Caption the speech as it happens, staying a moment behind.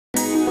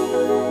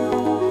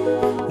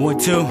1,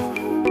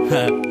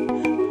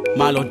 2.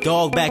 Malo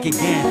dog back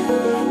again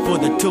for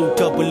the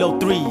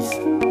 2003s.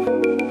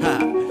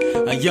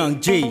 A young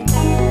G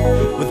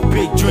with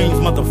big dreams,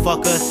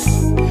 motherfuckers.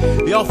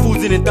 Y'all fools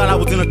didn't thought I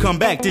was gonna come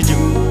back, did you?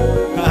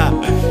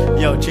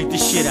 Yo, check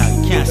this shit out.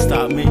 You can't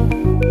stop me.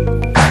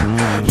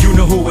 You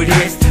know who it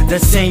is, the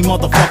same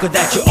motherfucker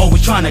that you're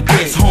always trying to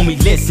diss.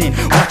 Homie, listen,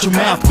 watch your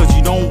mouth, cause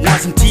you don't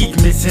want some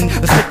teeth missing.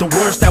 I spit the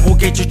words that will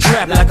get you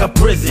trapped like a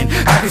prison.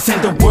 I can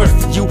send the words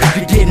for you if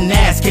you're getting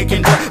ass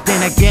kicking, but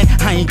then again,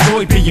 I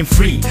enjoy being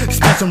free.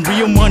 Spend some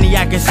real money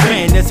I can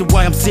spend. That's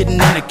why I'm sitting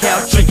on the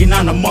couch drinking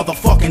on a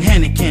motherfucking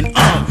Henneken.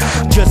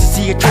 Just to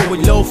see it throw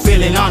it low,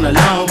 feeling on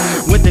alone.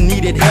 When they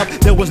needed help,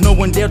 there was no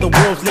one there. The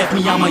world's left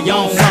me on my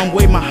own. Some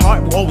way my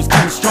heart will always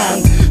keep me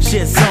strong.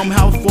 Shit,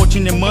 somehow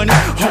fortune and money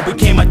all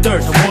became my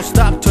thirst. I won't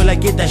stop till I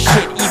get that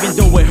shit, even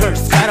though it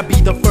hurts. Gotta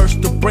be the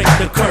first to break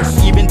the curse,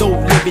 even though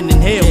living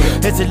in hell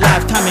is a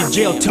lifetime in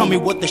jail. Tell me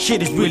what the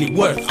shit is really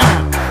worth.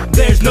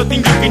 There's nothing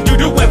you can do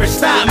to ever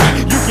stop me.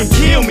 You can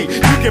kill me,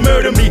 you can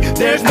murder me.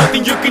 There's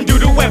nothing you can do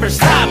to ever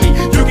stop me.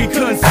 You can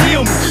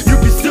conceal me, you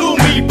can sue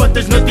me, but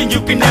there's nothing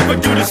you can ever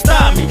do to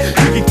stop me.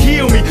 You can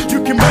kill me,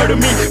 you can murder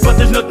me, but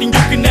there's nothing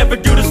you can ever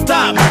do to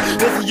stop me.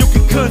 Listen, you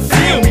can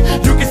conceal me,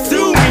 you can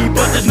sue me,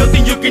 but there's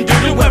nothing you can do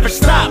to ever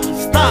stop me.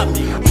 Stop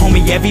me.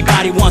 Homie,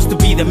 everybody wants to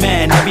be the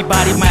man.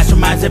 Everybody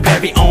masterminds their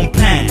very own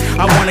plan.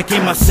 I wanna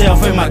keep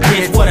myself and my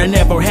kids what I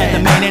never had.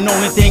 The main and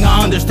only thing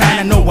I understand,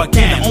 I know I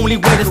can. Only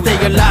way to stay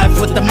alive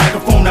with the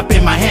microphone up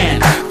in my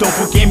hand. Don't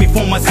forgive me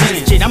for my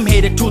sins, shit. I'm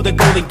headed to the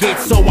golden gate,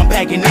 so I'm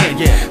packing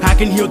in. I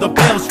can hear the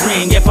bells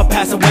ring. If I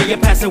pass away, I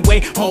pass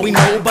away. Oh, we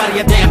nobody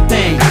a damn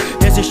thing.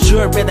 There's a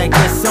sure bet I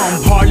get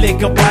some hard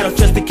liquor bottles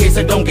just in case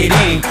I don't get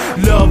in.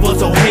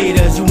 Lovers or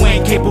haters, you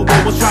ain't capable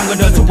or strong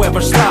enough to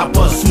ever stop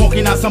us.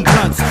 Smoking on some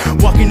blunts,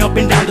 walking up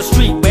and down the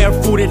street,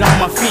 barefooted on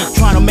my feet,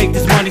 trying to make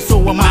this money, so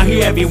I'm out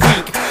here every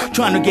week,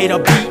 trying to get a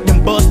beat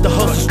and bust the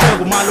hustle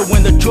struggle. Malo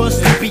when the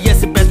trust sleepy,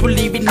 yes, it best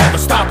believe it never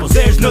stop us.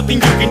 There's nothing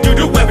you can do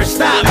to ever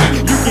stop me.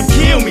 You can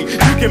kill me,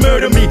 you can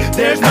murder me.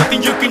 There's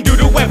nothing you can do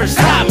to ever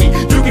stop me.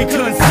 You can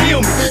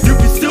conceal me, you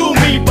can sue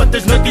me, but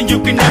there's nothing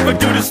you can ever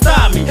do to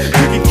stop me.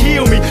 You can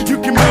kill me,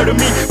 you can murder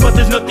me, but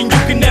there's nothing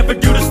you can ever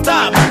do to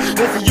stop me.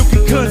 Listen, you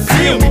can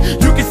conceal me,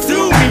 you can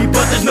sue me,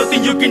 but there's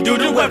nothing you can do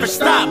to ever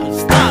stop me.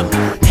 Stop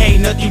me. Hey,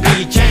 nothing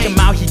really changed. I'm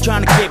out here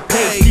trying to get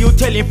paid. Still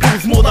telling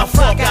fools,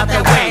 motherfuck out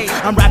that way.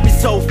 I'm rapping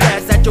so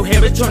fast that your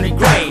hair is turning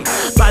gray.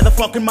 By the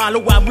fucking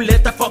Malo, I will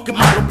let the fucking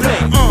Malo play.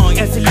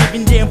 As a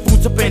living damn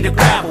boots up in the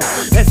gravel.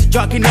 As a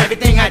jock in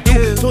everything I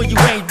do, so you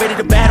ain't ready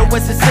to battle.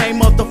 It's the same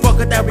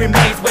motherfucker that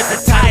remains with the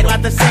title.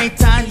 At the same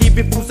time,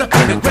 leaving boots up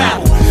in the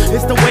gravel.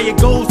 It's the way it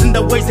goes and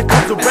the ways it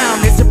comes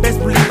around. It's the best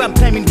believe I'm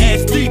claiming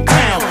this deep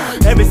down.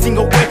 Every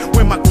single way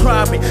with my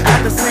crying.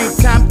 At the same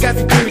time, got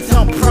to give me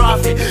some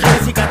profit.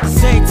 As he got the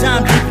same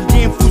time, leaving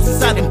damn fools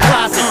inside them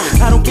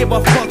closets. I don't give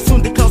a fuck,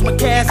 soon they close my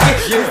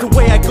casket. It's the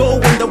way I go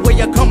and the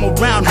way I come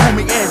around.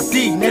 Homie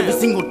SD, in every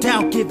single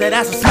town, give that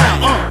ass a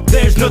smile.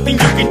 There's nothing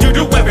you can do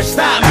to ever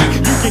stop me.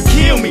 You can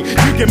kill me,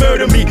 you can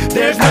murder me.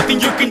 There's nothing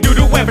you can do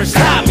to ever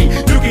stop me.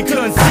 You can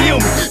conceal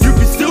me, you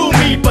can sue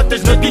me, but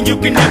there's nothing you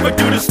can ever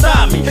do to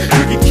stop me.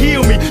 You can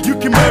kill me, you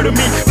can murder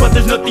me, but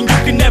there's nothing you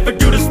can ever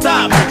do to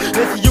stop me.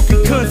 Listen, you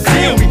can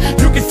conceal me,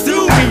 you can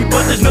sue me,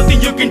 but there's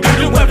nothing you can do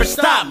to ever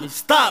stop me.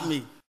 Stop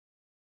me.